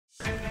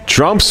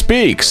Trump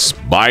speaks,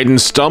 Biden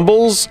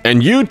stumbles,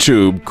 and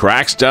YouTube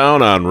cracks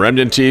down on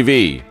Remnant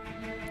TV.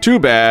 Too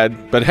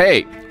bad, but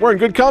hey, we're in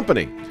good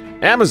company.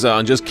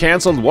 Amazon just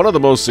canceled one of the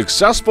most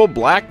successful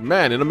black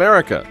men in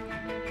America.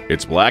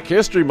 It's Black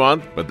History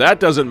Month, but that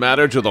doesn't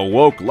matter to the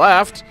woke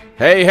left.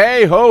 Hey,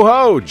 hey, ho,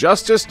 ho,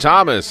 Justice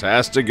Thomas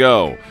has to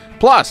go.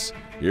 Plus,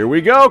 here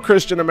we go,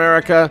 Christian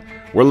America.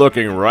 We're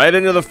looking right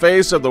into the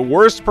face of the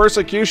worst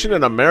persecution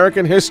in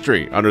American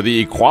history under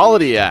the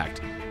Equality Act.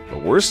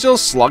 But we're still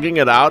slugging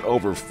it out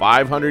over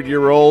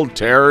 500-year-old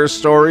terror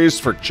stories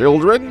for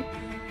children?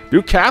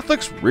 Do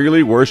Catholics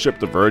really worship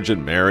the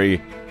Virgin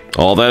Mary?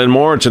 All that and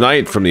more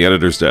tonight from the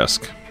editor's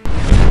desk.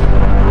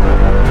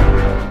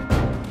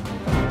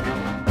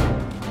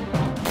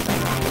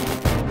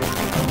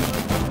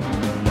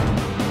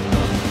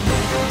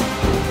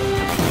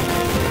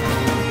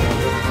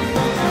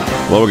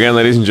 Hello again,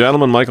 ladies and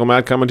gentlemen. Michael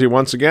Matt coming to you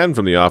once again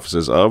from the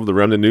offices of the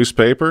Remnant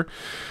newspaper.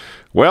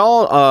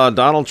 Well,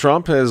 Donald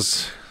Trump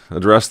has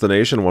addressed the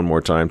nation one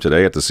more time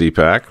today at the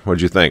CPAC. What'd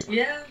you think?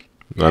 Yeah.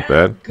 Not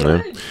bad.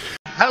 Good. Yeah.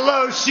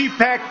 Hello,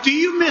 CPAC. Do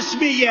you miss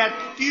me yet?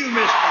 Do you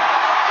miss me?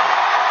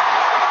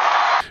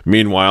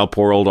 Meanwhile,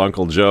 poor old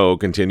Uncle Joe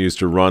continues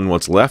to run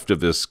what's left of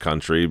this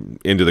country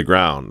into the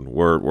ground.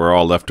 We're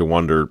all left to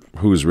wonder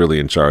who's really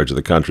in charge of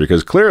the country,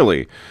 because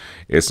clearly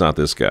it's not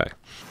this guy.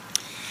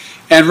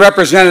 And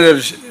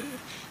Representatives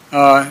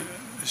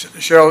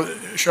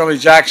Shirley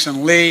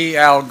Jackson Lee,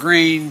 Al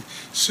Green,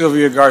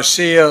 Sylvia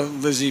Garcia,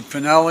 Lizzie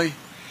Pinelli,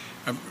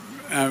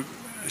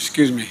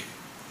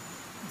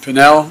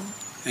 Pinell,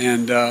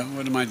 and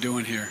what am I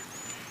doing here?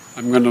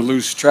 I'm going to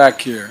lose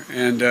track here.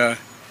 And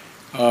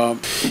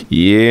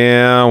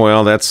yeah,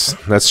 well,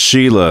 that's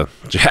Sheila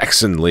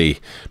Jackson Lee,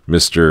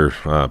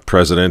 Mr.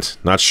 President.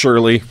 Not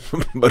Shirley,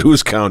 but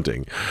who's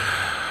counting?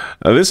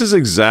 This is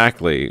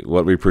exactly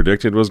what we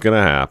predicted was going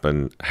to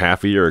happen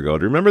half a year ago.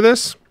 Do you remember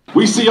this?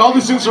 We see all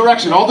this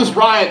insurrection, all this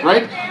riot,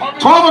 right?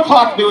 12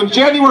 o'clock noon,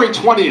 January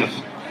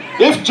 20th.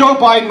 If Joe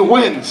Biden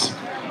wins,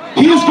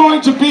 he is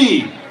going to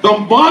be the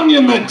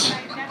monument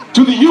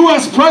to the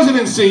U.S.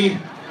 presidency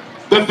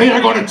that they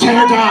are going to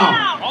tear down.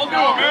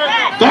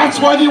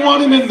 That's why they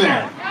want him in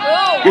there.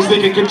 Because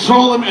they can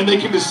control him and they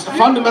can just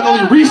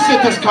fundamentally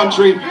reset this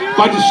country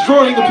by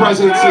destroying the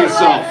presidency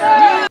itself.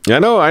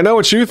 I know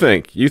what you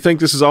think. You think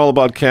this is all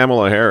about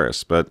Kamala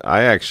Harris, but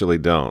I actually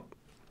don't.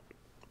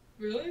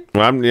 Really?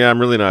 Well, I'm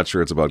really not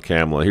sure it's about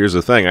Kamala. Here's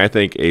the thing. I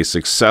think a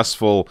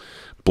successful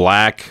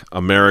black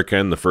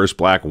American, the first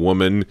black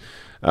woman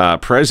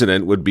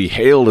president, would be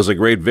hailed as a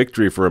great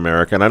victory for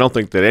America. And I don't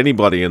think that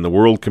anybody in the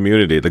world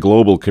community, the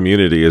global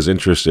community, is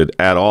interested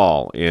at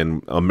all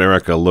in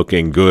America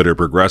looking good or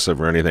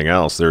progressive or anything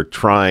else. They're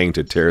trying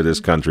to tear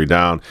this country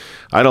down.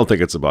 I don't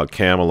think it's about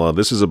Kamala.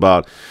 This is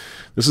about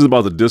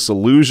the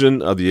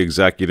disillusion of the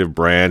executive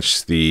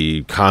branch,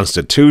 the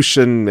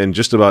Constitution, and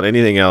just about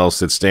anything else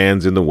that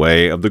stands in the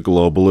way of the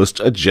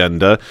globalist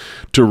agenda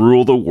to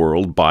rule the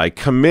world by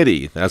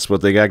committee. That's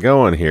what they got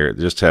going here.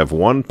 Just have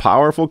one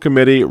powerful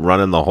committee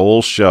running the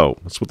whole show.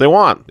 That's what they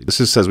want.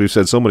 This is, as we've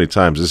said so many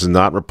times, this is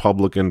not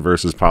Republican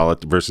versus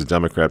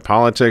Democrat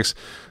politics.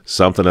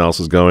 Something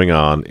else is going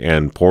on,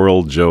 and poor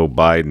old Joe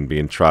Biden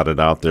being trotted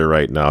out there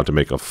right now to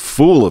make a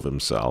fool of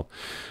himself,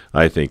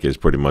 I think, is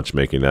pretty much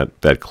making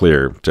that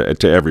clear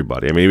to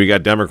everybody. I mean, we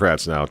got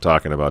Democrats now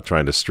talking about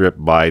trying to strip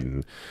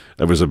Biden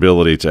of his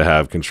ability to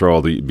have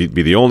control, be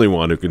the only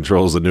one who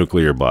controls the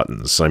nuclear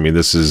buttons. I mean,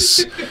 this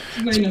is...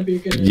 Might not be a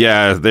good idea.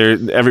 Yeah,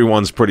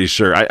 everyone's pretty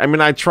sure. I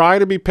mean, I try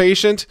to be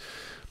patient,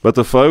 but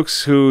the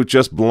folks who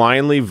just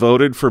blindly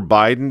voted for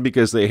Biden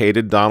because they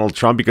hated Donald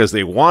Trump, because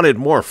they wanted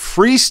more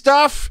free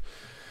stuff...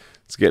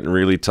 It's getting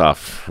really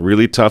tough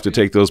to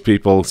take those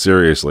people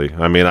seriously.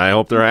 I mean, I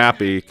hope they're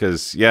happy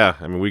because, yeah,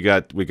 I mean, we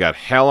got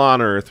hell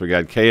on earth. We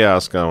got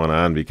chaos going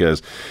on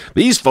because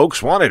these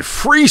folks wanted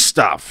free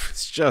stuff.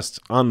 It's just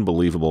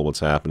unbelievable what's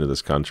happened to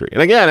this country.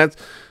 And again,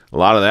 a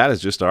lot of that is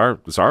just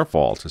it's our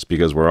fault. It's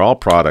because we're all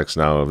products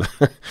now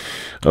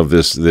of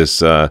this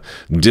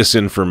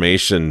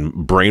disinformation,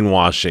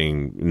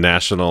 brainwashing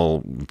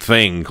national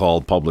thing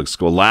called public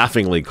school,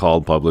 laughingly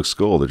called public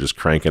school. They're just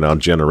cranking out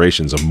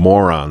generations of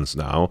morons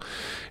now,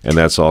 and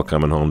that's all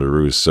coming home to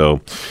roost.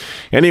 So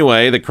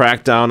anyway, the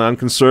crackdown on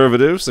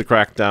conservatives, the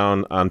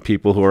crackdown on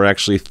people who are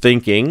actually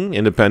thinking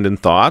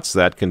independent thoughts,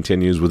 that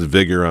continues with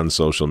vigor on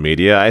social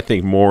media. I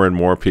think more and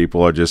more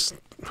people are just...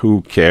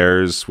 Who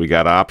cares? We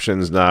got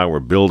options now.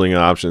 We're building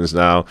options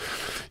now.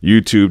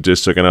 YouTube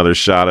just took another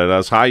shot at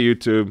us. Hi,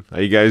 YouTube. How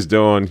you guys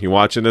doing? You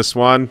watching this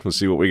one? We'll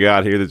see what we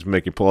got here to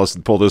make you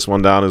pull this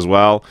one down as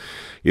well.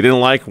 You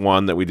didn't like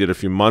one that we did a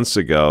few months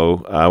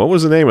ago. What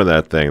was the name of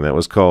that thing? That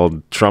was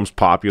called Trump's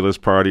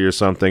Populist Party or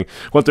something.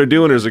 What they're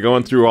doing is they're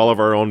going through all of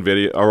our old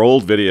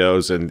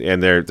videos,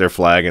 and they're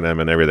flagging them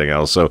and everything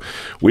else. So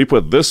we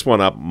put this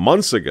one up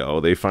months ago.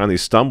 They finally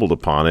stumbled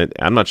upon it.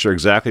 I'm not sure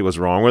exactly what's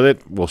wrong with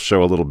it. We'll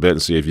show a little bit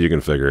and see if you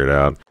can figure it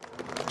out.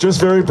 Just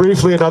very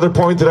briefly, another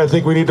point that I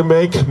think we need to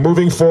make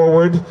moving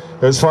forward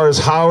as far as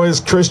how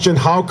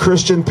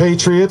Christian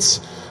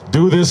patriots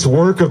do this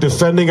work of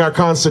defending our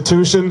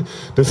Constitution,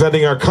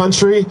 defending our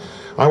country.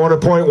 I want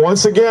to point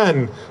once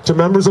again to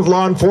members of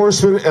law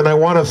enforcement, and I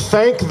want to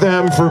thank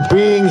them for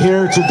being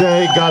here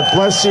today. God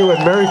bless you,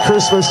 and Merry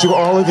Christmas to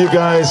all of you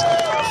guys.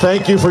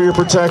 Thank you for your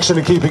protection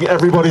and keeping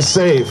everybody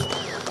safe.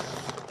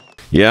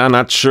 Yeah,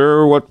 not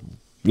sure what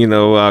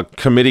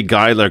community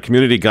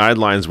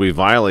guidelines we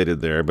violated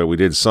there, but we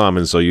did some,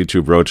 and so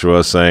YouTube wrote to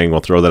us saying, we'll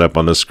throw that up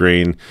on the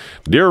screen.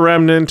 Dear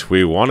Remnant,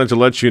 we wanted to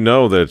let you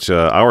know that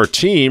our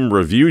team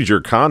reviewed your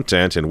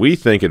content, and we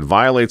think it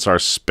violates our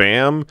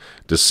spam,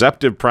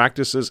 deceptive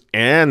practices,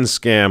 and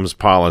scams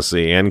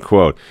policy, end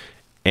quote.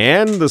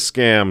 And the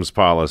scams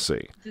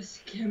policy. The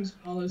scams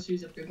policy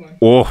is a big one.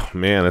 Oh,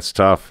 man, it's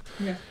tough.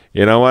 Yeah.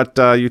 You know what,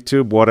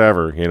 YouTube,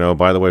 whatever.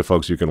 By the way,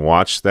 folks, you can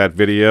watch that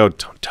video.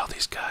 Don't tell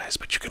these guys,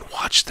 but you can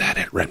watch that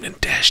at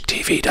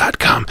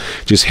remnant-tv.com.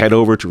 Just head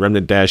over to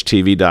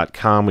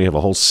remnant-tv.com. We have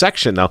a whole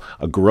section now,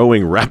 a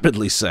growing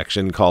rapidly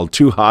section called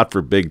Too Hot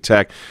for Big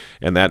Tech.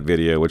 And that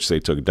video, which they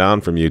took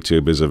down from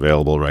YouTube, is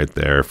available right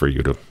there for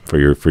you for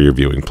your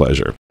viewing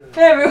pleasure.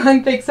 Hey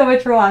everyone, thanks so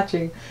much for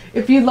watching.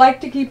 If you'd like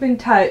to keep in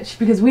touch,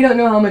 because we don't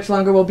know how much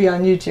longer we'll be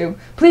on YouTube,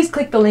 please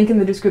click the link in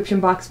the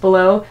description box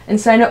below and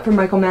sign up for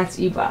Michael Matt's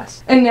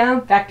e-blast. And now,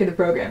 back to the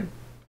program.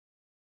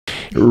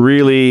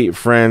 Really,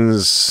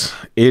 friends,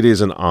 it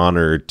is an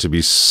honor to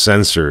be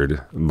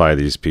censored by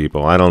these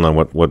people. I don't know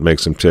what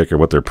makes them tick or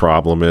what their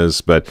problem is,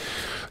 but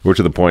we're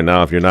to the point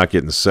now, if you're not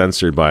getting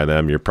censored by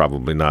them, you're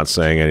probably not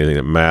saying anything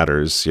that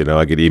matters.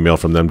 I get email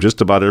from them just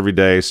about every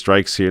day,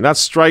 strikes here. Not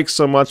strikes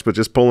so much, but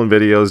just pulling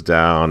videos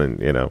down and,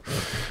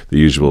 the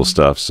usual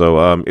stuff.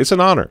 So it's an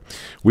honor.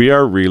 We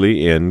are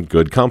really in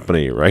good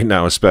company right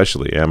now,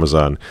 especially.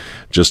 Amazon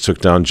just took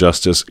down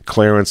Justice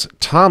Clarence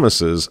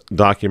Thomas's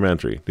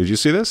documentary. Did you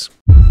see this?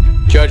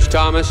 Judge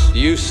Thomas,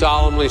 you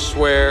solemnly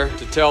swear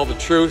to tell the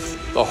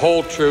truth, the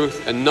whole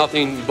truth, and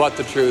nothing but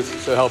the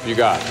truth, so help you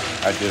God.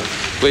 I do.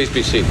 Please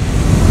be seated.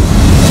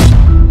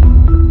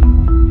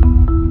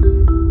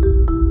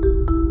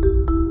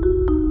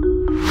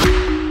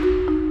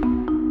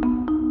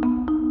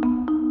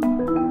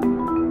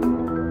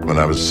 When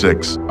I was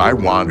 6, I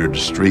wandered the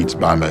streets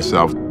by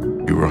myself.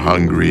 You were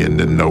hungry and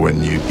didn't know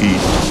when you'd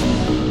eat.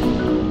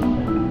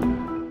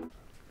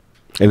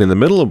 And in the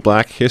middle of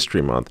Black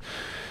History Month,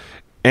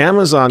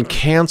 Amazon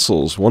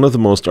cancels one of the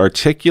most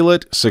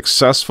articulate,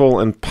 successful,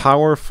 and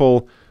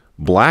powerful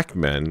black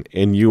men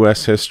in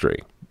U.S.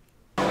 history.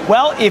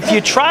 Well, if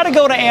you try to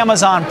go to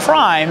Amazon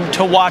Prime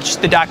to watch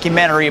the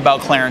documentary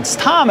about Clarence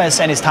Thomas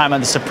and his time on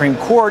the Supreme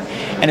Court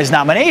and his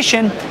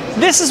nomination,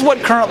 this is what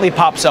currently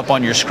pops up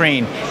on your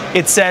screen.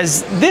 It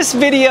says, this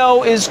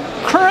video is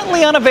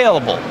currently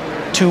unavailable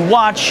to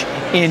watch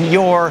in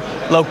your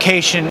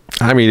location.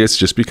 I mean, it's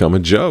just become a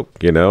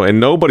joke, and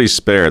nobody's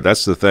spared.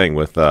 That's the thing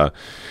with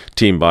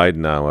Team Biden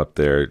now up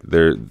there.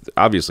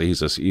 Obviously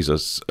he's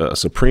a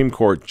Supreme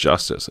Court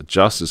justice, a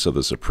justice of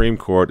the Supreme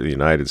Court of the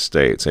United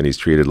States, and he's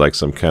treated like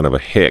some kind of a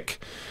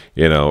hick,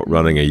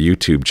 running a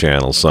YouTube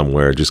channel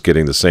somewhere, just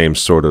getting the same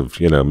sort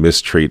of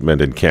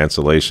mistreatment and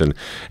cancellation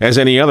as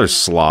any other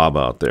slob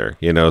out there.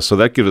 So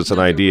that gives us an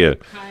idea.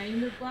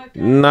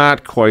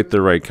 Not quite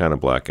the right kind of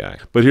black guy.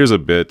 But here's a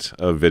bit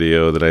of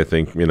video that I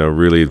think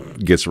really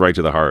gets right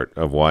to the heart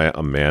of why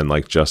a man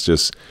like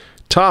Justice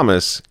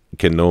Thomas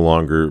can no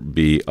longer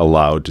be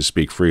allowed to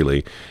speak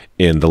freely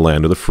in the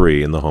land of the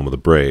free and the home of the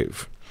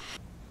brave.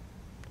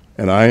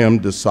 And I am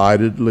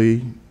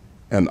decidedly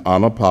and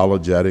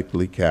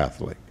unapologetically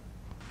Catholic.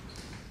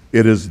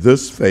 It is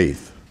this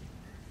faith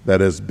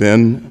that has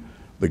been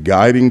the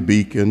guiding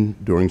beacon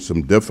during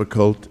some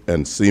difficult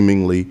and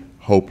seemingly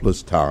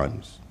hopeless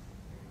times.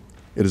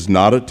 It is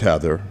not a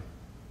tether,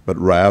 but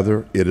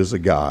rather it is a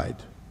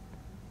guide,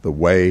 the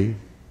way,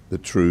 the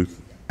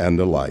truth, and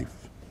the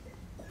life.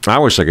 I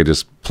wish I could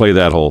just play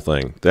that whole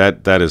thing.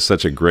 That is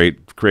such a great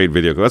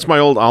video. That's my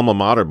old alma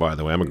mater, by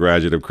the way. I'm a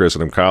graduate of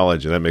Christendom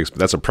College, and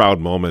that's a proud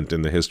moment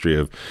in the history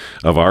of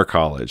our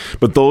college.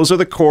 But those are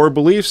the core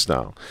beliefs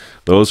now.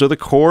 Those are the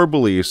core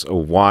beliefs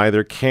of why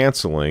they're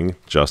canceling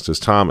Justice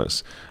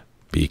Thomas.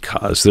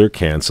 Because they're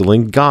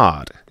canceling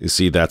God. You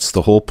see, that's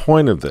the whole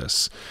point of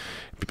this.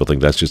 People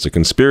think that's just a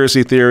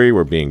conspiracy theory.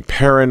 We're being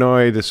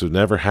paranoid. This would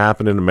never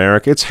happen in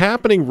America. It's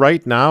happening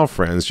right now,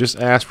 friends. Just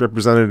ask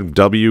Representative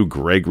W.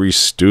 Gregory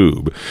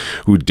Stube,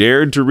 who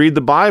dared to read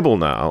the Bible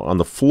now on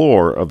the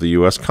floor of the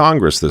U.S.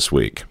 Congress this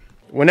week.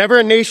 Whenever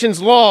a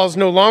nation's laws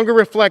no longer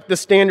reflect the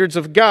standards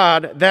of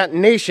God, that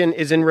nation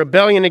is in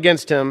rebellion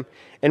against him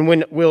and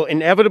will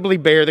inevitably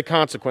bear the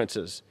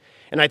consequences.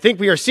 And I think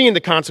we are seeing the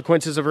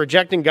consequences of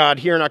rejecting God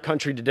here in our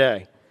country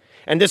today.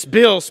 And this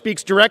bill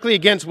speaks directly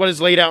against what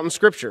is laid out in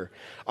Scripture.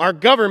 Our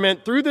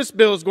government, through this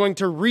bill, is going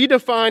to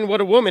redefine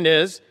what a woman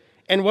is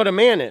and what a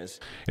man is.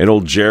 And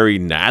old Jerry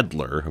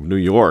Nadler of New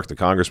York, the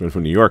congressman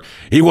from New York,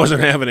 he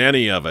wasn't having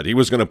any of it. He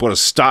was going to put a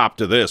stop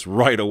to this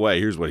right away.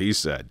 Here's what he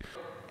said.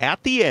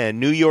 At the end,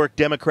 New York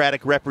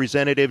Democratic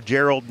Representative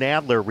Gerald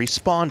Nadler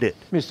responded.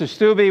 Mr.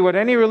 Stube, what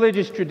any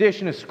religious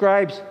tradition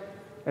ascribes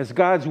as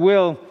God's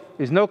will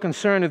is no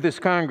concern of this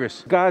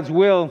Congress. God's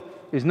will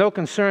is no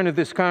concern of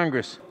this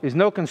Congress. Is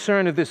no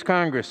concern of this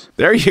Congress.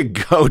 There you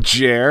go,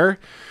 Jer.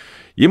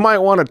 You might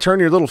want to turn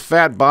your little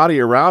fat body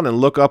around and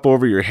look up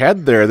over your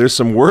head there. There's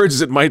some words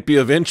that might be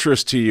of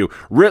interest to you.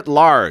 Writ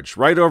large,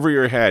 right over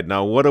your head.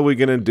 Now, what are we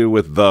going to do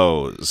with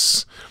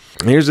those?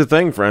 Here's the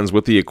thing, friends.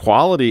 With the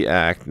Equality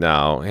Act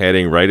now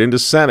heading right into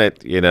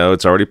Senate, you know,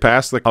 it's already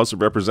passed the House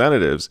of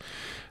Representatives.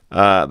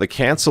 The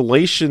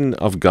cancellation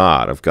of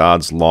God, of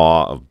God's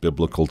law, of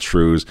biblical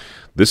truths,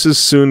 this is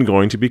soon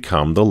going to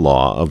become the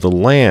law of the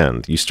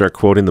land. You start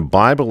quoting the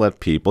Bible at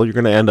people, you're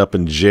going to end up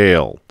in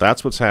jail.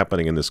 That's what's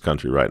happening in this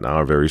country right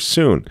now, or very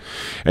soon.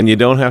 And you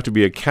don't have to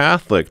be a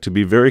Catholic to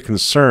be very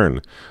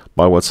concerned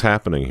by what's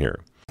happening here.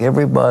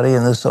 Everybody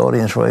in this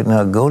audience right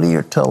now, go to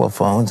your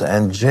telephones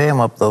and jam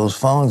up those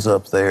phones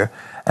up there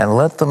and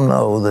let them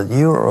know that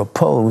you are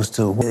opposed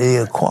to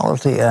the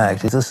Equality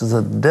Act. This is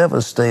a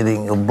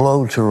devastating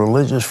blow to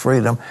religious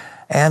freedom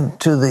and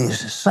to the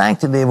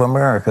sanctity of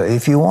America.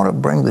 If you want to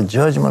bring the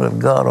judgment of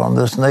God on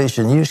this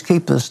nation, you just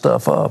keep this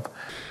stuff up.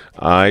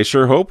 I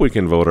sure hope we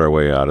can vote our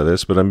way out of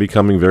this, but I'm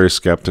becoming very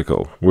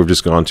skeptical. We've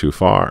just gone too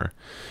far.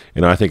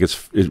 You know, I think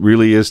it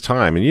really is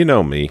time. And you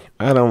know me,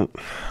 I'm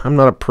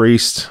not a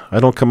priest. I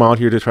don't come out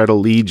here to try to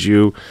lead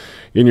you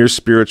in your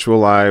spiritual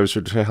lives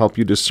or to help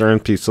you discern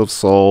peace of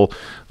soul.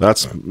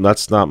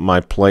 That's not my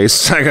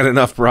place. I got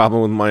enough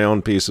problem with my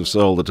own peace of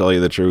soul, to tell you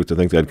the truth, to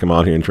think that I'd come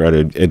out here and try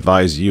to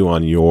advise you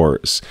on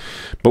yours.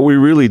 But we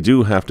really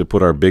do have to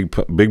put our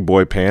big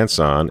boy pants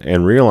on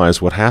and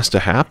realize what has to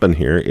happen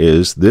here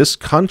is this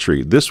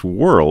country, this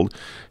world,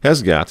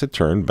 has got to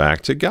turn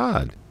back to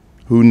God.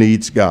 Who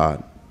needs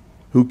God?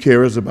 Who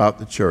cares about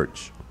the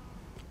church?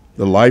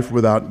 The life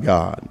without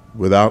God,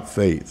 without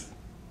faith.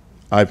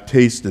 I've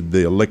tasted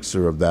the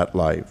elixir of that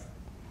life.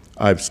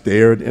 I've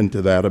stared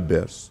into that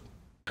abyss.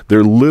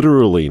 They're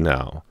literally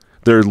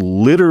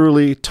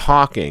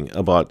talking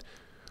about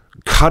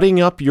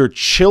cutting up your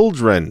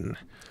children,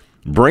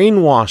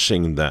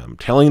 brainwashing them,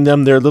 telling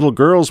them they're little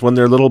girls when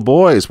they're little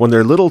boys, when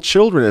they're little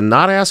children, and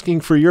not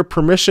asking for your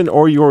permission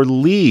or your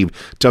leave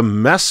to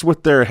mess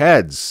with their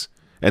heads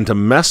and to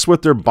mess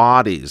with their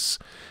bodies.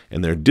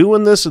 And they're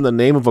doing this in the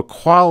name of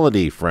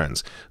equality,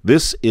 friends.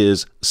 This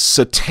is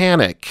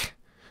satanic.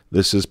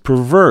 This is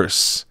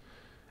perverse.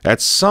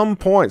 At some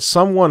point,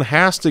 someone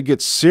has to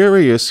get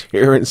serious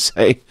here and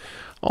say,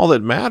 all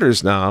that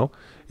matters now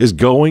is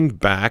going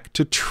back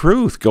to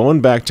truth,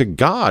 going back to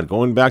God,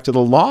 going back to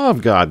the law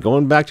of God,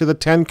 going back to the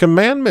 10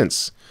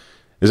 Commandments.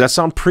 Does that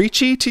sound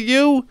preachy to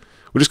you?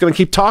 We're just going to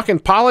keep talking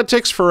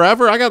politics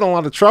forever? I got in a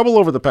lot of trouble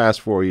over the past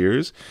 4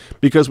 years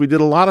because we did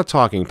a lot of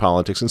talking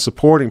politics and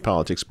supporting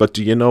politics. But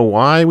do you know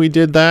why we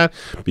did that?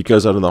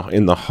 Because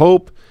in the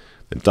hope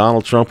that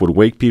Donald Trump would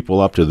wake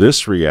people up to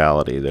this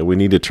reality, that we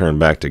need to turn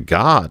back to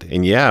God.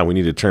 And yeah, we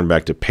need to turn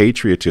back to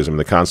patriotism and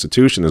the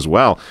Constitution as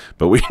well.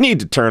 But we need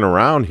to turn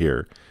around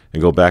here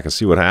and go back and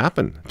see what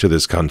happened to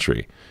this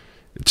country.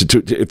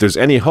 If there's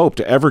any hope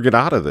to ever get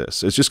out of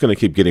this, it's just going to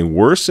keep getting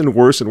worse and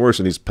worse and worse.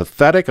 And these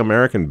pathetic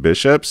American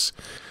bishops,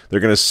 they're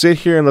going to sit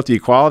here and let the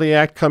Equality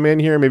Act come in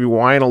here, maybe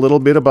whine a little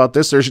bit about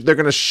this. They're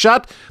going to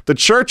shut the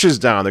churches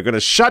down. They're going to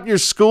shut your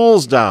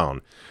schools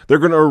down. They're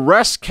going to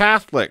arrest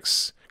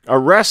Catholics,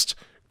 arrest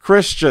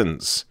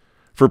Christians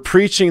for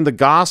preaching the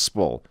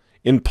gospel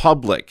in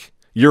public,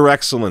 your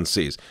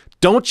excellencies.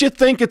 Don't you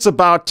think it's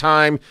about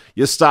time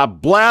you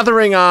stop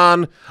blathering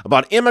on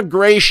about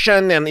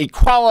immigration and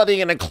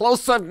equality and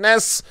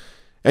inclusiveness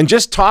and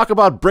just talk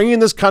about bringing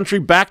this country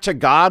back to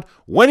God?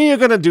 When are you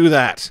going to do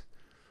that?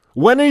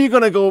 When are you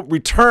going to go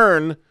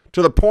return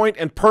to the point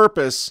and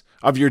purpose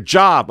of your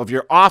job, of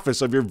your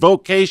office, of your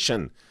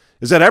vocation?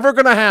 Is that ever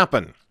going to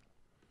happen?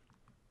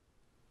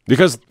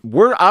 Because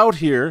we're out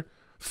here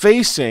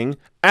facing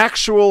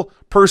actual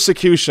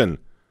persecution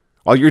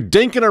while you're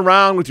dinking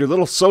around with your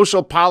little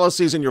social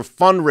policies and your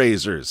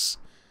fundraisers.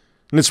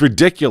 And it's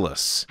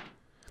ridiculous.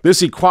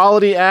 This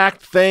Equality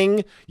Act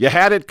thing, you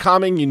had it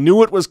coming. You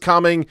knew it was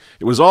coming.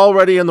 It was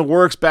already in the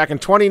works back in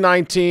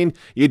 2019.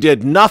 You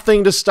did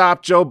nothing to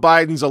stop Joe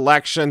Biden's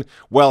election.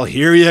 Well,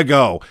 here you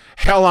go.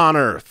 Hell on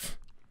earth.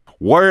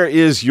 Where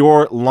is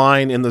your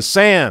line in the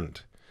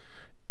sand?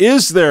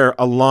 Is there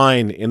a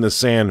line in the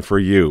sand for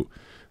you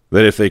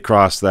that if they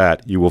cross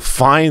that, you will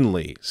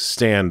finally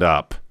stand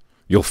up?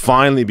 You'll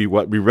finally be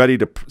ready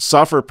to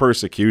suffer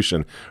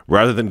persecution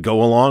rather than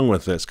go along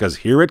with this, because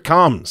here it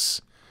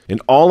comes.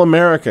 And all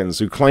Americans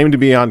who claim to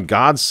be on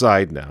God's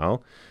side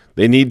now,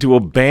 they need to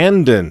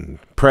abandon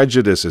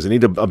prejudices. They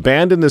need to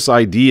abandon this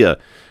idea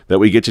that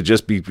we get to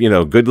just be,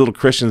 good little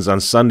Christians on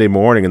Sunday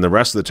morning and the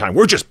rest of the time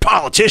we're just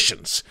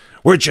politicians.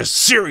 We're just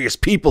serious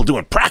people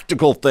doing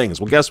practical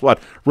things. Well, guess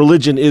what?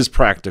 Religion is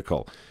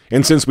practical.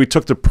 And since we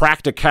took the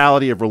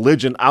practicality of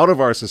religion out of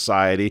our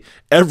society,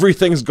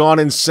 everything's gone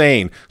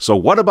insane. So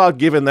what about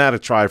giving that a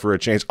try for a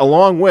change,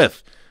 along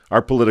with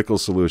our political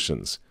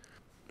solutions?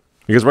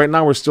 Because right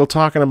now we're still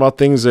talking about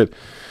things that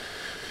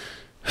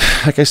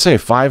like I say,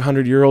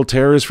 500-year-old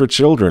terrors for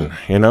children,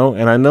 you know.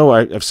 And I know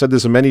I've said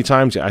this many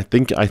times. I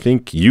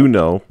think you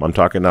know. I'm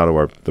talking now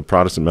to the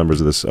Protestant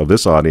members of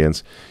this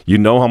audience. You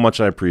know how much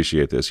I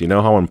appreciate this. You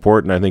know how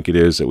important I think it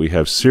is that we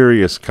have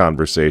serious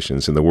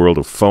conversations in the world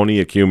of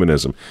phony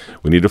ecumenism.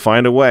 We need to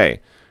find a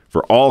way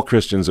for all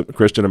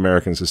Christian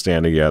Americans to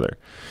stand together.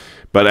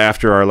 But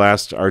after our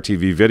last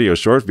RTV video,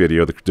 short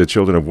video, the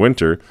Children of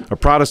Winter, a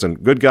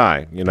Protestant, good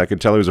guy, you know, I could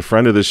tell he was a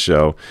friend of this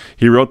show.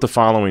 He wrote the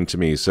following to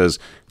me. He says,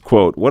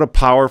 quote, "What a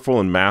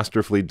powerful and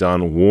masterfully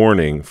done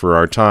warning for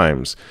our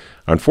times.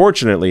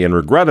 Unfortunately and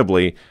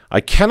regrettably, I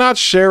cannot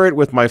share it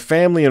with my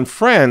family and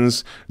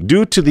friends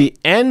due to the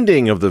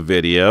ending of the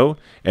video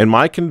and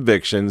my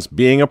convictions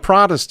being a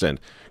Protestant.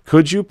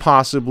 Could you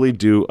possibly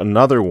do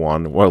another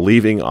one while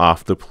leaving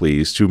off the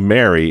pleas to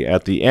marry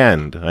at the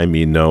end? I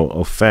mean, no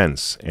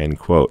offense," end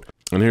quote.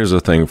 And here's the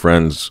thing,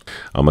 friends.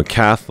 I'm a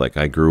Catholic.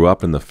 I grew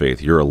up in the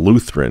faith. You're a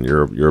Lutheran.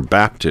 You're a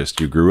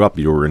Baptist. You grew up.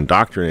 You were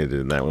indoctrinated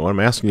in that. What I'm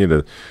asking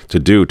you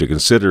to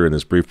consider in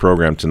this brief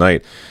program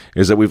tonight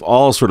is that we've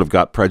all sort of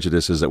got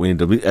prejudices that we need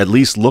to at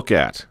least look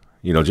at,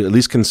 you know, to at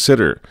least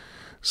consider.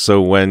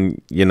 So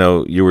when, you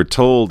know, you were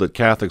told that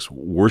Catholics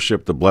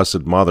worship the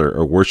Blessed Mother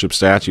or worship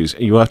statues,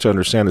 you have to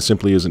understand it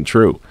simply isn't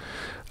true.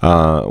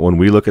 When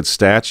we look at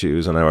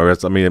statues, and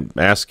let me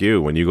ask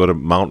you, when you go to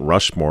Mount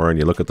Rushmore and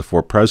you look at the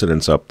 4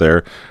 presidents up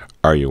there,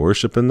 are you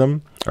worshiping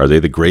them? Are they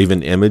the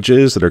graven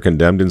images that are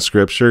condemned in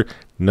Scripture?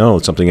 No,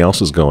 something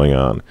else is going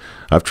on.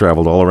 I've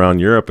traveled all around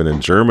Europe, and in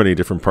Germany,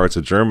 different parts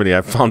of Germany,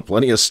 I've found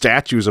plenty of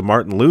statues of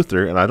Martin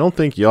Luther, and I don't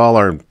think y'all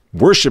are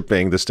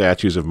worshiping the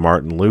statues of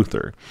Martin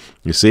Luther.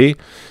 You see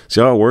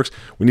how it works?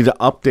 We need to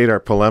update our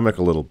polemic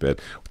a little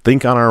bit.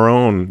 Think on our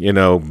own, you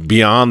know,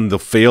 beyond the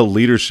failed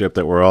leadership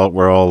that we're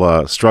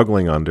all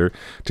struggling under,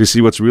 to see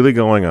what's really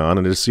going on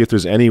and to see if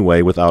there's any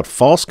way, without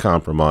false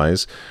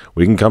compromise,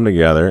 we can come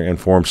together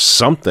and form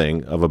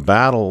something of a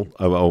battle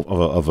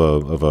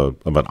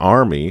of an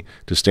army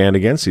to stand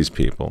against these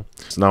people.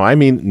 Now, I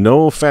mean,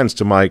 no offense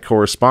to my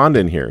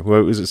correspondent here,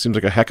 who it seems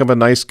like a heck of a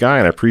nice guy,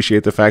 and I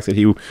appreciate the fact that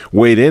he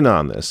weighed in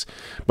on this.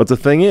 But the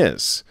thing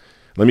is,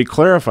 let me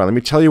clarify. Let me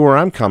tell you where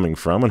I'm coming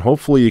from, and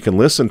hopefully you can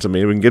listen to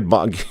me and we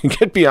can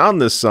get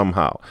beyond this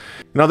somehow.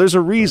 Now, there's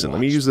a reason. Let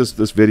me use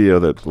this video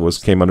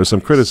that came under some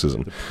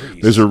criticism.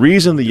 There's a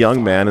reason the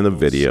young man in the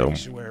video,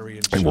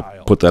 and we'll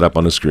put that up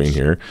on the screen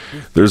here.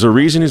 There's a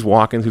reason he's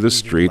walking through the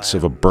streets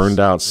of a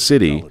burned-out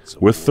city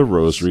with the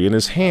rosary in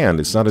his hand.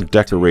 It's not a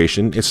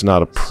decoration. It's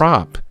not a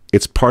prop.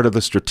 It's part of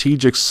the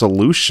strategic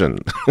solution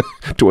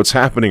to what's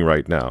happening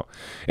right now.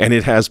 And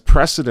it has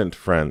precedent,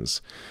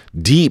 friends.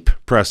 Deep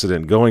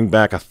precedent going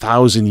back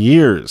 1,000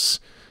 years.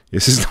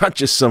 This is not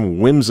just some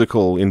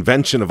whimsical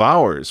invention of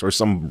ours or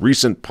some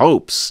recent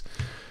popes.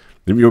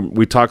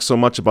 We talk so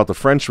much about the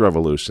French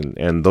Revolution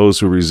and those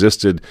who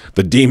resisted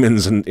the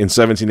demons in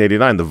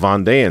 1789, the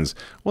Vendéans.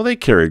 Well, they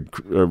carried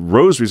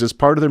rosaries as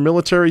part of their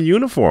military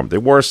uniform. They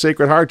wore a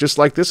Sacred Heart just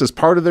like this as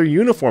part of their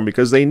uniform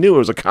because they knew it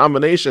was a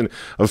combination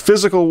of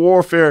physical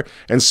warfare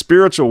and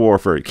spiritual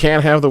warfare. You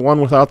can't have the one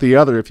without the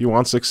other if you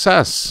want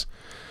success.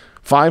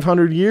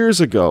 500 years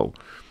ago,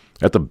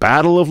 at the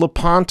Battle of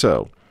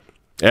Lepanto,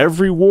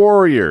 every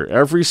warrior,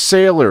 every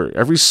sailor,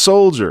 every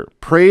soldier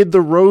prayed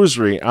the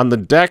rosary on the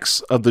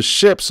decks of the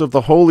ships of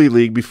the Holy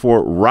League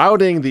before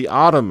routing the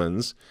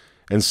Ottomans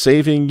and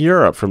saving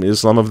Europe from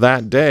Islam of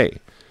that day.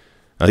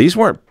 Now, these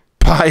weren't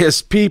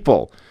pious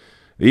people.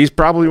 These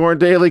probably weren't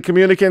daily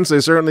communicants. They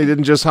certainly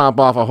didn't just hop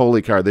off a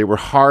holy card. They were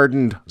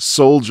hardened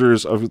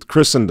soldiers of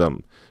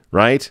Christendom,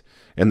 right?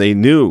 And they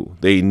knew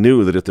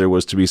that if there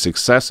was to be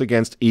success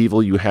against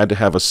evil, you had to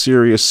have a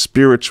serious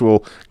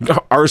spiritual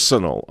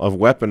arsenal of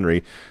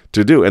weaponry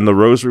to do. And the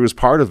rosary was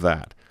part of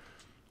that.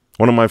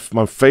 One of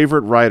my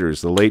favorite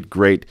writers, the late,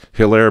 great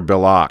Hilaire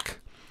Belloc,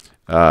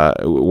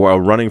 while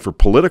running for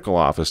political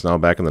office now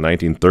back in the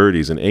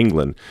 1930s in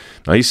England.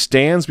 Now he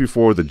stands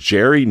before the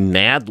Jerry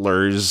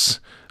Nadlers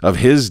of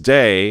his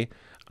day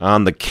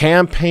on the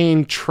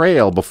campaign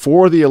trail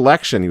before the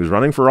election. He was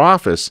running for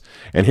office,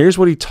 and here's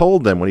what he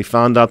told them when he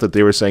found out that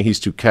they were saying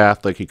he's too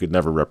Catholic, he could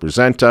never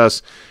represent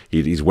us,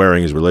 he's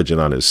wearing his religion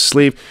on his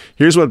sleeve.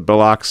 Here's what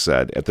Belloc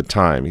said at the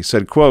time. He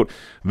said, quote,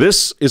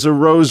 "This is a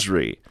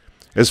rosary.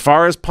 As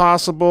far as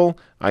possible,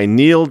 I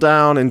kneel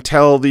down and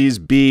tell these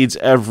beads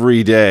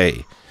every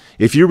day.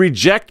 If you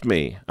reject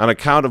me on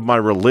account of my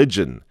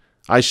religion,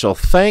 I shall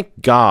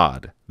thank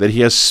God that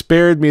he has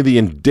spared me the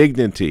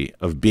indignity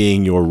of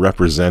being your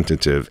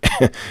representative."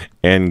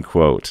 End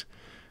quote.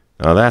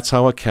 Now that's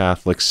how a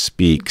Catholic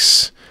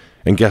speaks.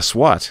 And guess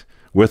what?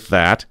 With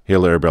that,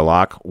 Hilaire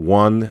Belloc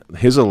won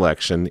his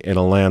election in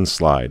a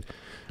landslide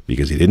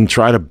because he didn't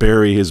try to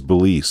bury his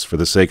beliefs for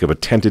the sake of a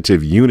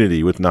tentative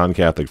unity with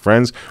non-Catholic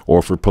friends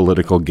or for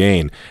political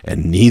gain.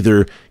 And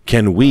neither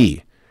can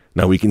we.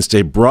 Now we can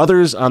stay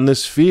brothers on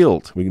this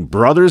field. We can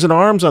brothers in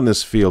arms on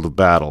this field of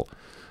battle.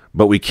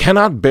 But we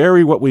cannot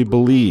bury what we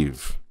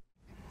believe.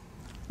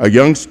 A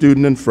young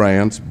student in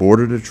France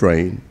boarded a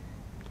train.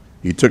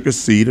 He took a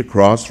seat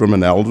across from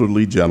an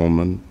elderly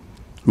gentleman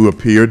who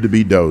appeared to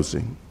be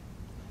dozing.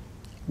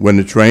 When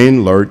the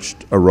train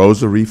lurched, a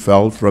rosary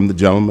fell from the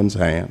gentleman's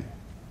hand.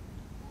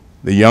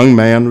 The young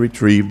man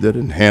retrieved it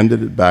and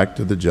handed it back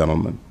to the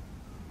gentleman.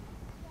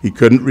 He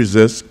couldn't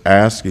resist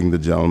asking the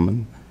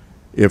gentleman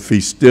if he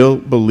still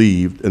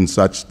believed in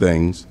such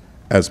things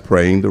as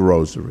praying the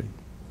rosary.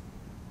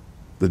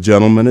 The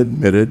gentleman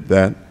admitted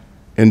that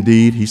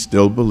indeed he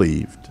still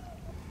believed.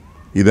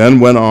 He then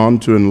went on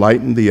to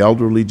enlighten the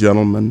elderly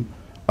gentleman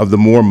of the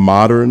more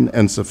modern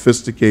and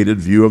sophisticated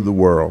view of the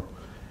world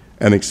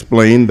and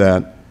explained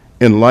that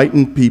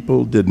enlightened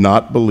people did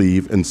not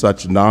believe in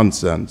such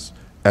nonsense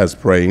as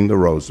praying the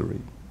rosary.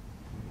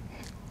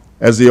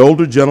 As the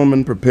older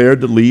gentleman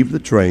prepared to leave the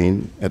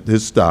train at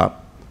his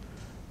stop,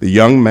 the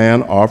young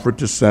man offered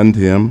to send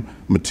him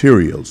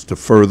materials to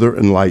further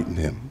enlighten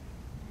him.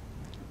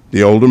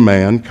 The older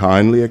man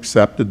kindly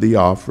accepted the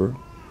offer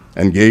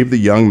and gave the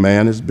young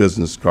man his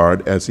business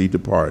card as he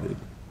departed.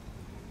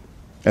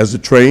 As the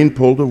train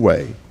pulled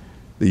away,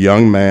 the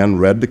young man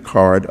read the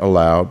card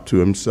aloud to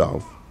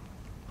himself.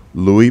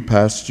 Louis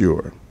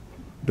Pasteur,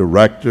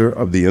 Director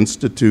of the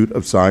Institute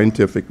of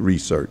Scientific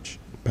Research,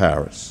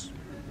 Paris.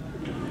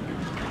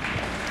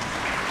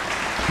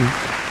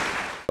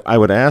 I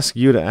would ask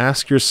you to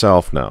ask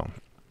yourself now.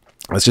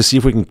 Let's just see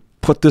if we can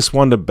put this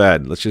one to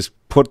bed. Let's just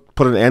put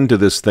an end to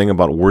this thing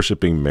about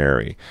worshiping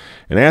Mary.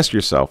 And ask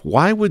yourself,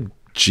 why would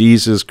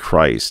Jesus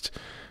Christ,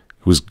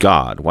 who's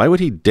God, why would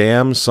he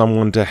damn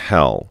someone to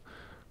hell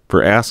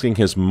for asking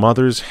his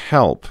mother's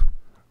help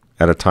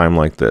at a time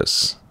like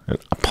this, an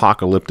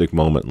apocalyptic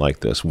moment like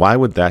this? Why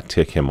would that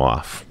tick him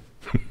off?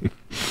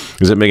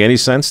 Does it make any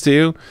sense to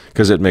you?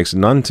 Because it makes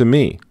none to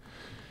me.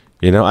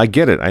 You know, I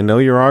get it. I know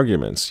your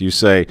arguments. You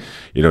say,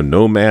 you know,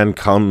 no man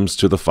comes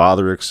to the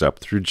Father except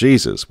through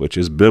Jesus, which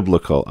is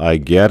biblical. I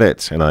get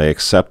it, and I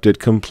accept it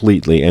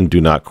completely and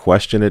do not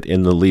question it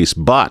in the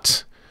least.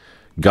 But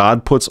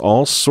God puts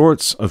all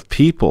sorts of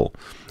people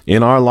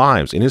in our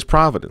lives, in his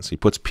providence. He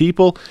puts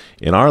people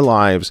in our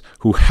lives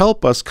who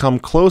help us come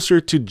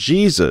closer to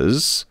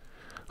Jesus,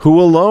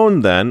 who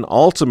alone then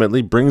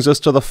ultimately brings us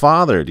to the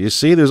Father. Do you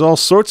see? There's all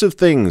sorts of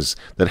things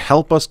that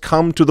help us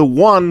come to the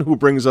one who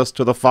brings us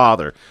to the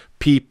Father.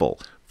 People,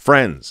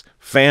 friends,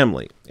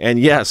 family, and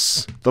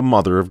yes, the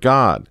Mother of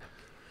God.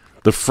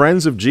 The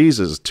friends of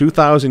Jesus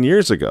 2,000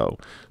 years ago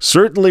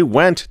certainly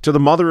went to the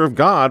Mother of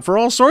God for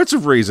all sorts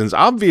of reasons,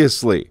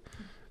 obviously.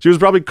 She was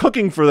probably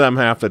cooking for them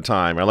half the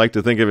time. I like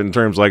to think of it in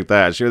terms like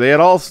that. They had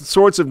all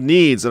sorts of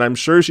needs, and I'm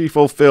sure she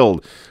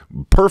fulfilled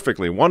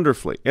perfectly,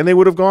 wonderfully. And they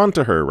would have gone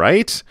to her,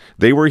 right?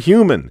 They were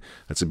human.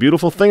 That's a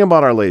beautiful thing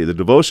about Our Lady, the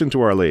devotion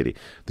to Our Lady,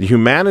 the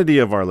humanity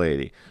of Our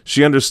Lady.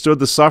 She understood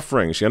the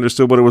suffering. She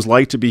understood what it was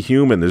like to be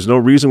human. There's no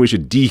reason we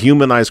should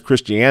dehumanize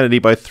Christianity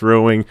by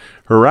throwing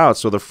her out.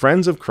 So the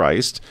friends of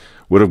Christ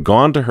would have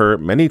gone to her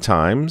many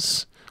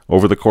times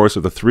over the course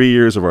of the 3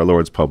 years of our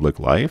Lord's public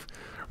life.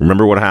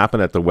 Remember what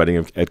happened at the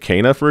wedding at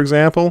Cana, for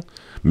example?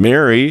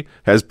 Mary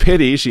has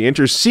pity. She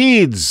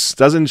intercedes,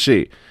 doesn't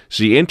she?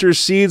 She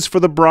intercedes for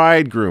the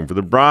bridegroom, for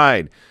the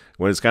bride,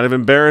 when it's kind of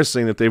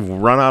embarrassing that they've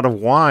run out of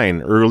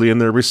wine early in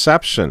their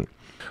reception.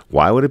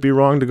 Why would it be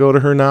wrong to go to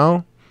her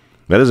now?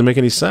 That doesn't make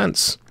any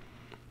sense.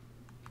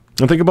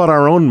 And think about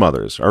our own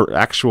mothers, our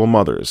actual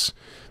mothers.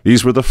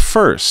 These were the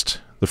first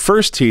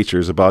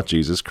teachers about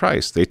Jesus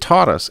Christ. They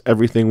taught us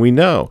everything we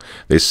know.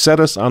 They set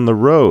us on the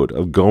road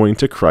of going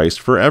to Christ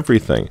for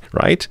everything,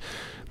 right?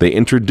 They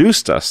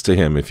introduced us to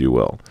him, if you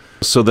will,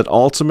 so that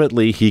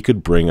ultimately he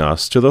could bring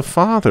us to the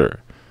Father.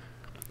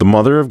 The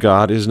Mother of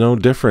God is no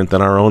different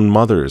than our own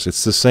mothers.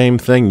 It's the same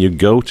thing. You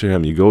go to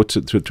him. You go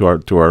to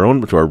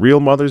our real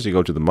mothers. You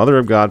go to the Mother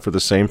of God for the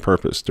same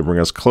purpose, to bring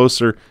us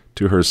closer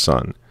to her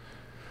Son.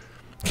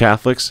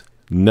 Catholics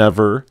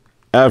never,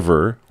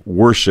 ever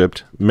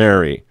worshipped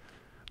Mary,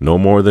 no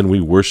more than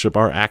we worship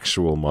our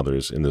actual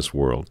mothers in this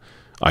world.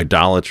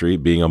 Idolatry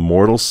being a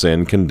mortal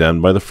sin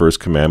condemned by the first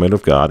commandment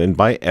of God and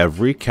by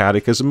every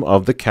catechism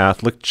of the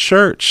Catholic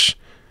Church.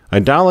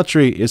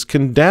 Idolatry is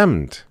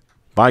condemned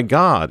by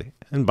God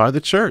and by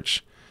the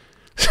Church.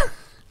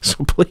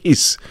 So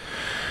please,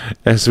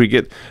 as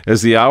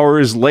the hour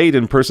is late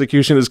and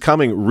persecution is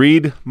coming,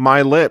 read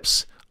my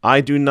lips.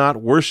 I do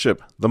not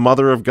worship the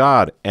Mother of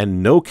God,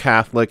 and no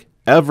Catholic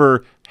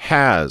ever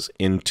has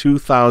in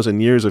 2,000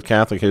 years of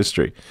Catholic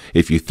history.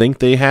 If you think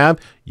they have,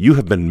 you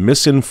have been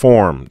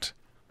misinformed.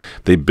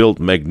 They built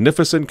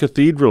magnificent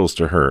cathedrals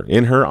to her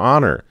in her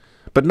honor,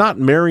 but not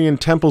Marian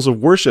temples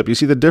of worship. You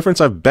see the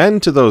difference? I've been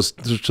to those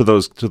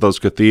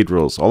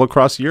cathedrals all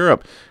across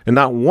Europe, and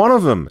not one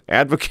of them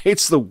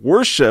advocates the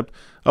worship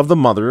of the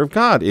Mother of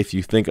God. If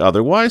you think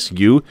otherwise,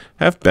 you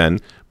have been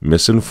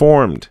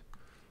misinformed.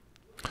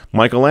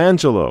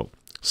 Michelangelo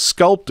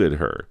sculpted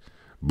her.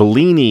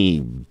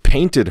 Bellini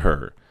painted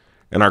her.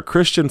 And our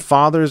Christian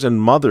fathers and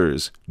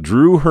mothers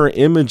drew her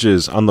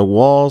images on the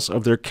walls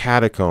of their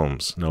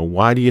catacombs. Now,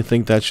 why do you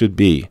think that should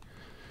be?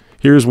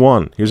 Here's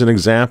one. Here's an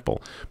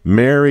example.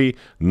 Mary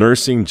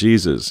nursing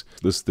Jesus.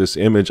 This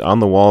image on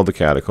the wall of the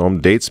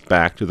catacomb dates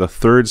back to the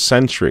 3rd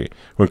century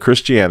when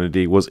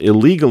Christianity was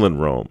illegal in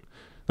Rome.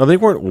 Now, they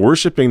weren't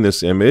worshiping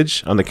this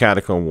image on the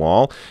catacomb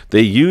wall.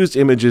 They used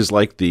images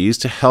like these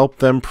to help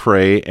them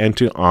pray and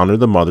to honor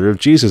the mother of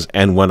Jesus.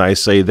 And when I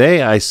say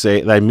they,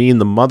 I mean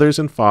the mothers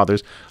and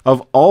fathers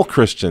of all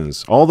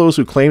Christians, all those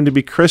who claim to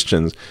be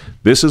Christians.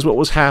 This is what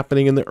was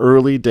happening in the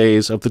early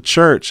days of the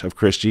church, of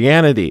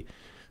Christianity.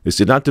 This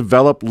did not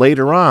develop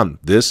later on.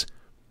 This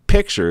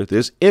picture,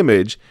 this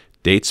image,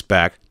 dates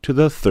back to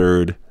the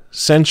 3rd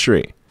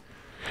century.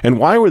 And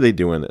why were they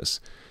doing this?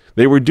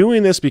 They were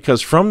doing this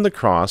because from the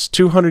cross,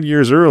 200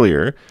 years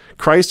earlier,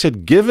 Christ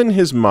had given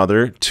his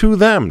mother to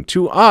them,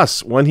 to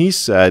us, when he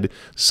said,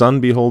 "Son,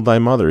 behold thy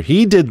mother."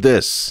 He did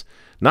this.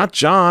 Not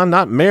John,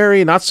 not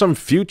Mary, not some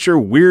future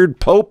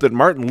weird pope that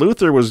Martin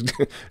Luther was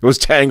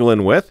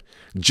tangling with.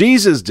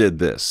 Jesus did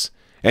this,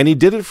 and he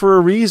did it for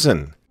a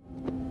reason.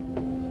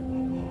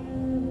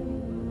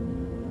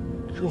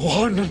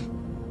 Johanna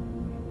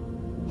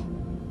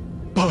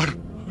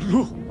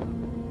Barlu.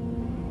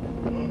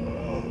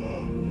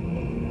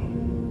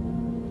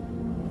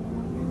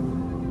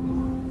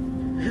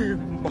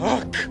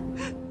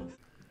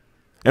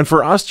 And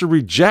for us to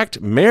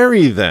reject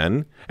Mary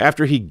then,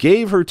 after he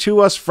gave her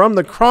to us from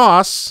the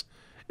cross,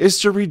 is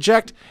to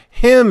reject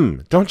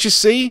him. Don't you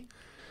see?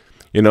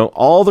 You know,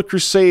 all the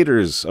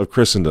crusaders of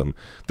Christendom,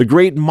 the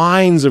great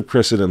minds of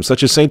Christendom,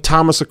 such as St.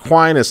 Thomas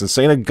Aquinas and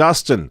St.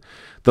 Augustine,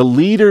 the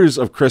leaders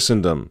of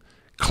Christendom,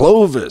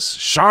 Clovis,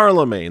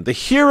 Charlemagne, the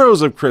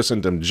heroes of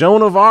Christendom,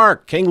 Joan of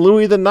Arc, King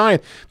Louis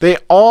IX, they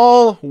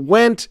all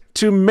went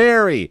to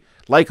Mary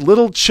like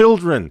little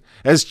children,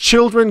 as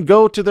children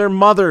go to their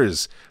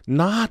mothers,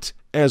 not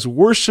as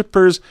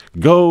worshipers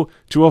go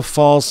to a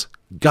false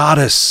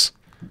goddess.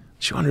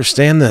 Do you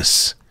understand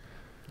this?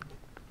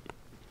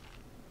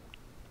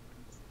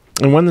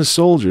 And when the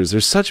soldiers,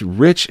 there's such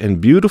rich and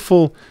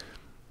beautiful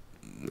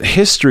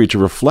history to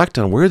reflect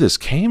on where this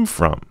came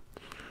from.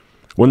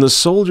 When the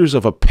soldiers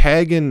of a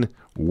pagan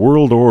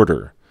world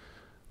order,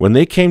 when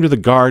they came to the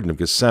Garden of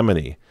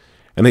Gethsemane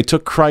and they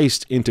took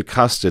Christ into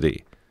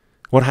custody,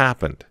 what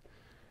happened?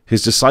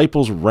 His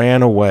disciples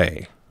ran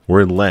away. We're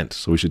in Lent,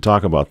 so we should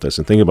talk about this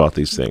and think about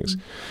these things.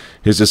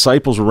 His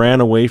disciples ran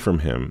away from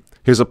him.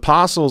 His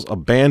apostles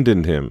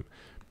abandoned him.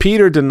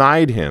 Peter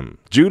denied him.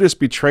 Judas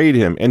betrayed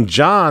him. And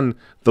John,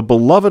 the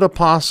beloved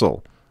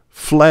apostle,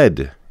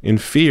 fled in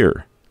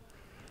fear.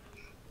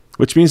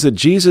 Which means that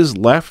Jesus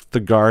left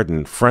the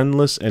garden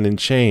friendless and in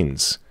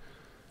chains.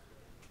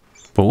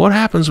 But what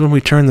happens when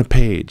we turn the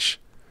page?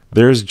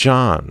 There's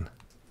John.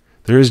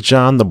 There's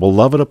John, the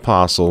beloved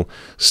apostle,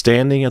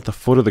 standing at the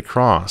foot of the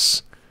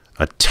cross,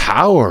 a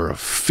tower of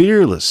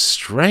fearless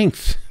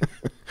strength.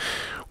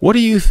 What do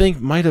you think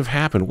might have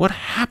happened? What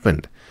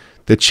happened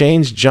that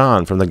changed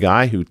John from the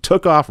guy who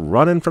took off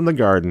running from the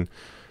garden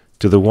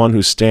to the one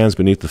who stands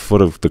beneath the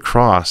foot of the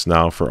cross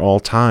now for all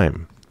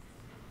time?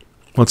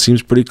 Well, it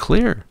seems pretty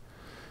clear.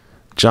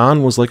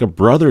 John was like a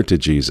brother to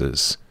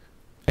Jesus.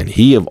 And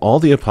he, of all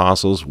the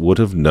apostles, would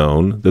have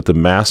known that the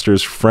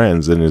Master's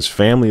friends, and his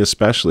family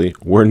especially,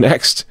 were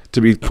next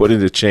to be put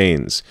into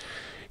chains.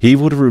 He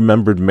would have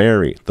remembered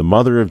Mary, the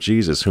mother of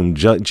Jesus, whom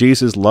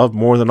Jesus loved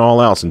more than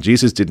all else. And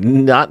Jesus did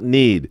not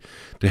need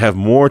to have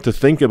more to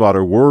think about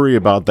or worry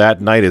about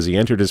that night as he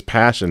entered his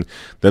passion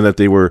than that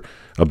they were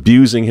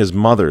abusing his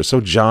mother.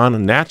 So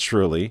John,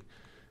 naturally,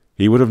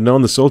 he would have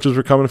known the soldiers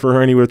were coming for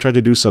her, and he would have tried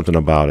to do something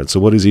about it. So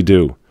what does he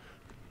do?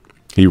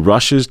 He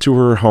rushes to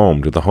her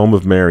home, to the home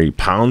of Mary,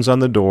 pounds on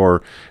the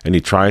door, and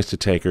he tries to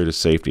take her to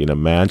safety. And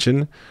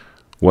imagine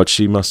what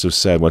she must have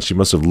said, what she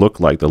must have looked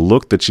like, the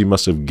look that she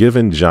must have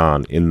given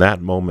John in that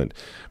moment.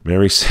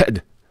 Mary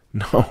said,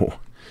 no.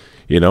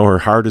 You know, her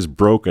heart is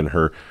broken.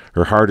 Her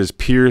heart is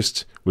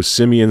pierced with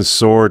Simeon's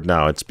sword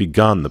now. It's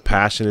begun. The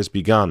passion has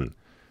begun.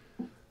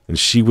 And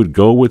she would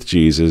go with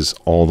Jesus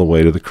all the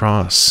way to the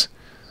cross.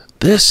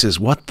 This is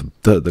what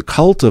the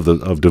cult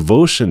of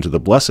devotion to the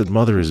Blessed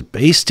Mother is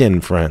based in,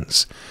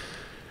 friends.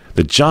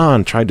 That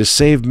John tried to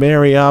save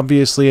Mary,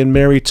 obviously, and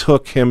Mary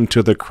took him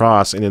to the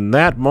cross. And in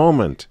that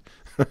moment,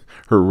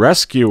 her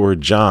rescuer,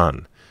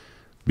 John,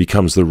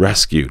 becomes the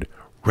rescued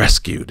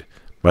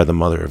by the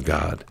Mother of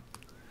God.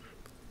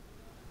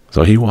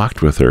 So he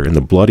walked with her in the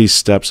bloody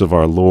steps of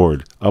our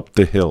Lord up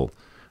the hill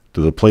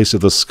to the place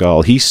of the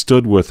skull. He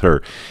stood with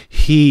her.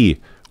 He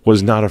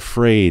was not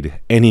afraid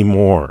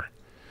anymore.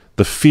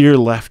 The fear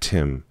left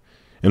him.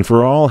 And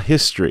for all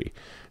history,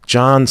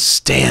 John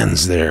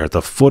stands there at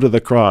the foot of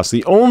the cross,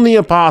 the only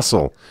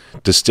apostle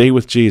to stay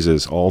with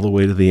Jesus all the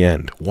way to the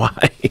end.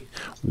 Why?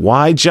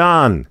 Why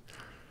John?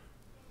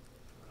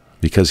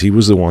 Because he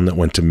was the one that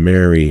went to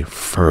Mary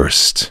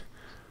first.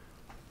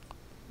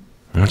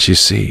 Don't you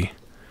see?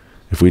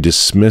 If we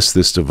dismiss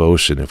this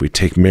devotion, if we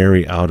take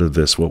Mary out of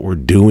this, what we're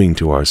doing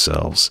to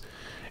ourselves,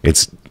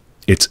 it's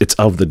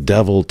of the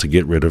devil to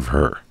get rid of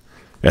her.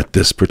 At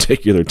this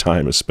particular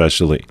time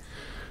especially.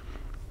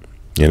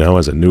 You know,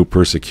 as a new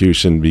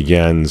persecution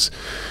begins,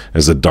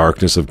 as the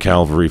darkness of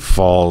Calvary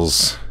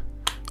falls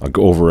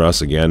over us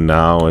again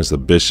now, as the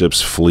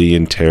bishops flee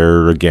in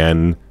terror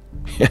again,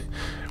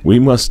 we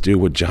must do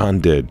what John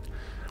did.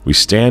 We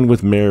stand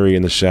with Mary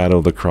in the shadow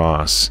of the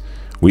cross.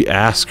 We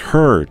ask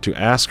her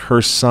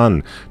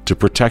son to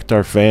protect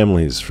our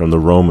families from the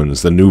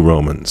Romans, the new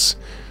Romans.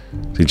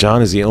 See,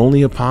 John is the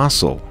only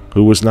apostle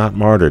who was not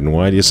martyred. And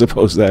why do you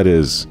suppose that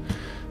is?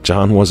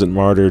 John wasn't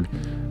martyred,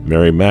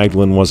 Mary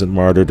Magdalene wasn't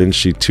martyred, and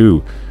she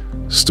too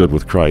stood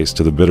with Christ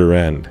to the bitter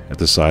end at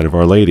the side of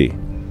Our Lady.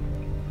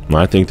 And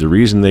I think the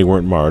reason they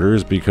weren't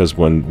martyrs is because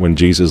when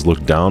Jesus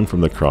looked down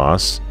from the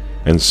cross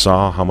and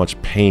saw how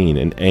much pain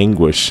and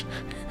anguish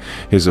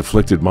his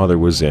afflicted mother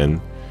was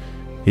in,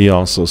 he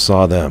also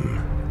saw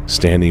them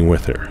standing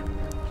with her.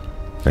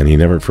 And he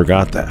never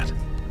forgot that.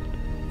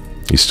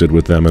 He stood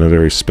with them in a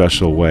very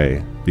special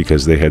way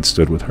because they had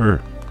stood with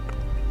her.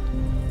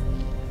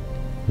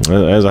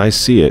 As I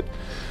see it,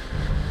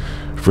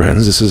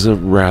 friends, this is a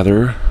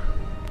rather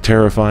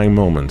terrifying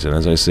moment. And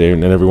as I say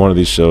in every one of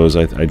these shows,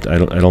 I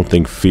don't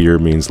think fear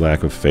means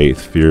lack of faith.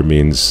 Fear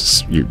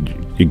means you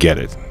get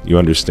it. You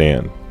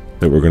understand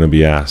that we're going to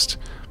be asked,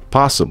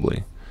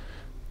 possibly,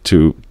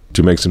 to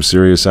make some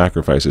serious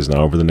sacrifices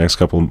now over the next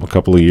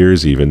couple of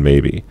years even,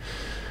 maybe.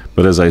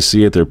 But as I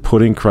see it, they're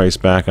putting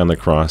Christ back on the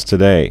cross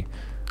today,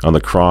 on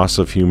the cross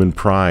of human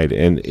pride.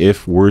 And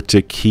if we're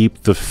to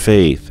keep the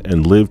faith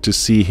and live to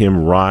see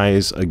him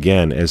rise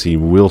again, as he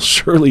will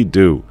surely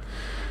do,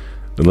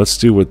 then let's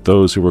do what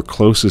those who were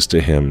closest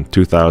to him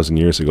 2,000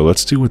 years ago,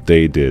 let's do what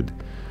they did.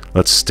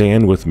 Let's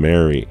stand with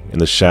Mary in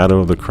the shadow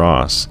of the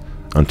cross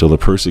until the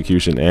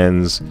persecution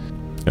ends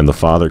and the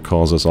Father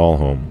calls us all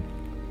home.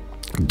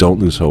 Don't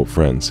lose hope,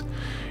 friends.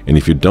 And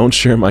if you don't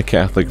share my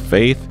Catholic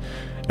faith,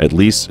 at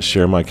least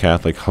share my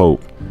Catholic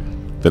hope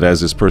that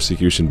as this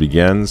persecution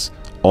begins,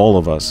 all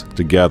of us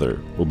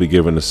together will be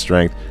given the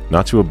strength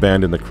not to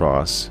abandon the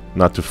cross,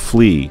 not to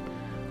flee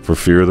for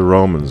fear of the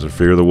Romans or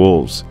fear of the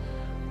wolves,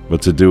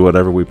 but to do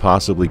whatever we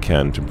possibly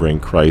can to bring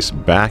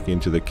Christ back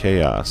into the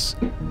chaos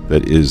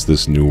that is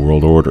this new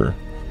world order.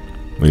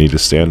 We need to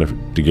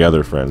stand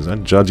together, friends,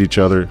 not judge each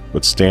other,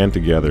 but stand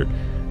together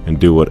and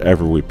do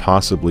whatever we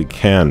possibly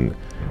can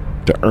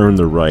to earn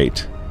the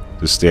right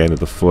to stand at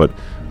the foot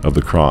of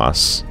the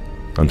cross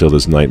until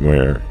this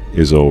nightmare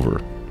is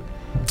over.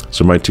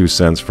 So my 2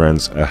 cents,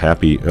 friends, a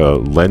happy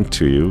Lent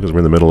to you, because we're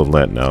in the middle of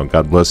Lent now.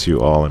 God bless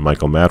you all. I'm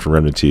Michael Matt from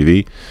Remnant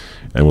TV,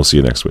 and we'll see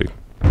you next week.